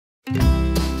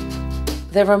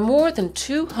There are more than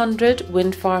 200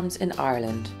 wind farms in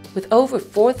Ireland, with over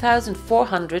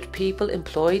 4,400 people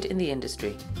employed in the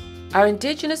industry. Our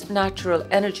indigenous natural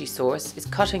energy source is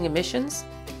cutting emissions,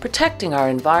 protecting our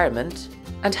environment,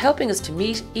 and helping us to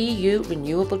meet EU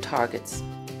renewable targets.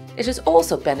 It is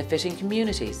also benefiting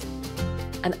communities.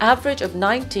 An average of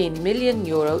 €19 million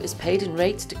is paid in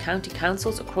rates to county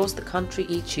councils across the country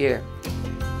each year.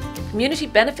 Community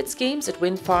benefit schemes at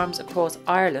wind farms across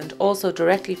Ireland also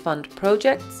directly fund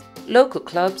projects, local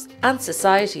clubs and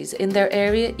societies in their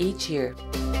area each year.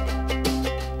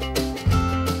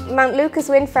 Mount Lucas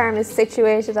Wind Farm is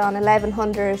situated on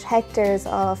 1,100 hectares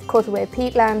of cut-away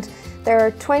peatland. There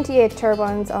are 28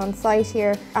 turbines on site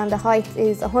here and the height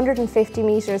is 150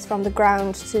 metres from the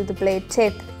ground to the blade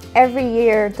tip. Every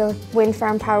year the wind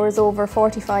farm powers over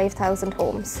 45,000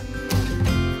 homes.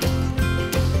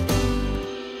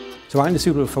 So Ireland is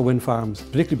suitable for wind farms,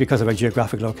 particularly because of our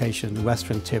geographic location, the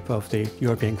western tip of the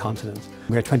European continent.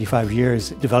 We are 25 years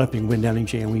developing wind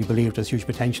energy and we believe there's huge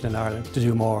potential in Ireland to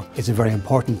do more. It's a very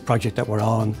important project that we're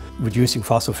on, reducing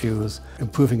fossil fuels,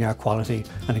 improving air quality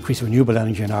and increasing renewable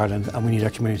energy in Ireland, and we need our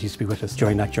communities to be with us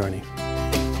during that journey.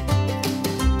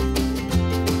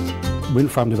 Wind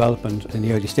farm development in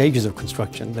the early stages of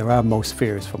construction, there are most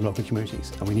fears from local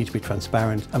communities and we need to be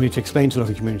transparent and we need to explain to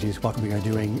local communities what we are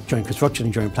doing during construction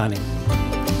and during planning.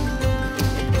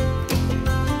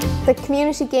 The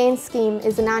Community Gains Scheme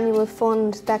is an annual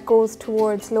fund that goes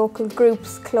towards local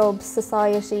groups, clubs,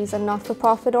 societies and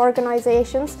not-for-profit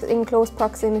organisations in close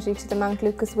proximity to the Mount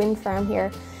Lucas Wind Farm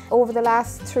here. Over the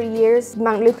last 3 years,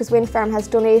 Mount Lucas Wind Farm has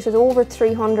donated over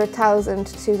 300,000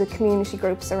 to the community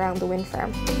groups around the wind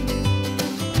farm.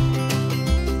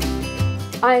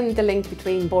 I'm the link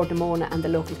between Bordemona and the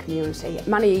local community.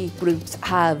 Many groups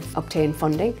have obtained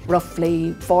funding,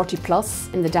 roughly 40 plus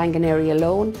in the Dangan area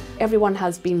alone. Everyone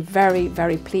has been very,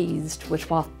 very pleased with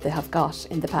what they have got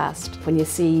in the past. When you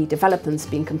see developments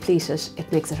being completed,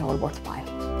 it makes it all worthwhile.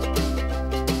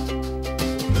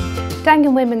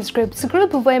 Dangan Women's Group is a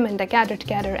group of women that gather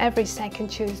together every second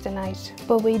Tuesday night.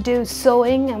 But we do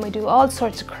sewing and we do all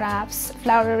sorts of crafts,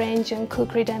 flower arranging,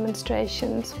 cookery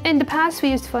demonstrations. In the past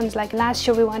we used funds, like last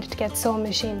year we wanted to get sewing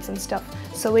machines and stuff,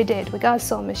 so we did, we got a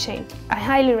sewing machine. I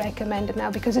highly recommend it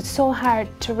now because it's so hard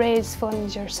to raise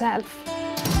funds yourself.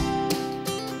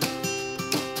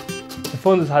 The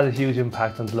fund has had a huge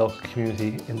impact on the local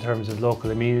community in terms of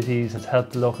local amenities. It's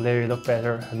helped the local area look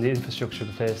better and the infrastructure of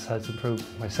the place has improved.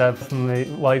 Myself and my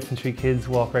wife and 3 kids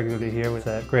walk regularly here with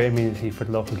a great amenity for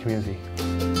the local community.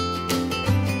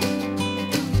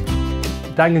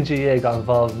 Dangan GEA got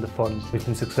involved in the fund. We've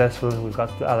been successful, we've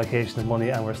got the allocation of money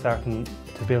and we're starting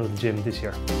to build the gym this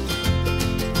year.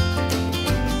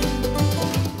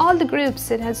 All the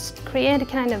groups, it has created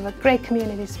kind of a great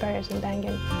community spirit in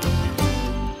Dangan.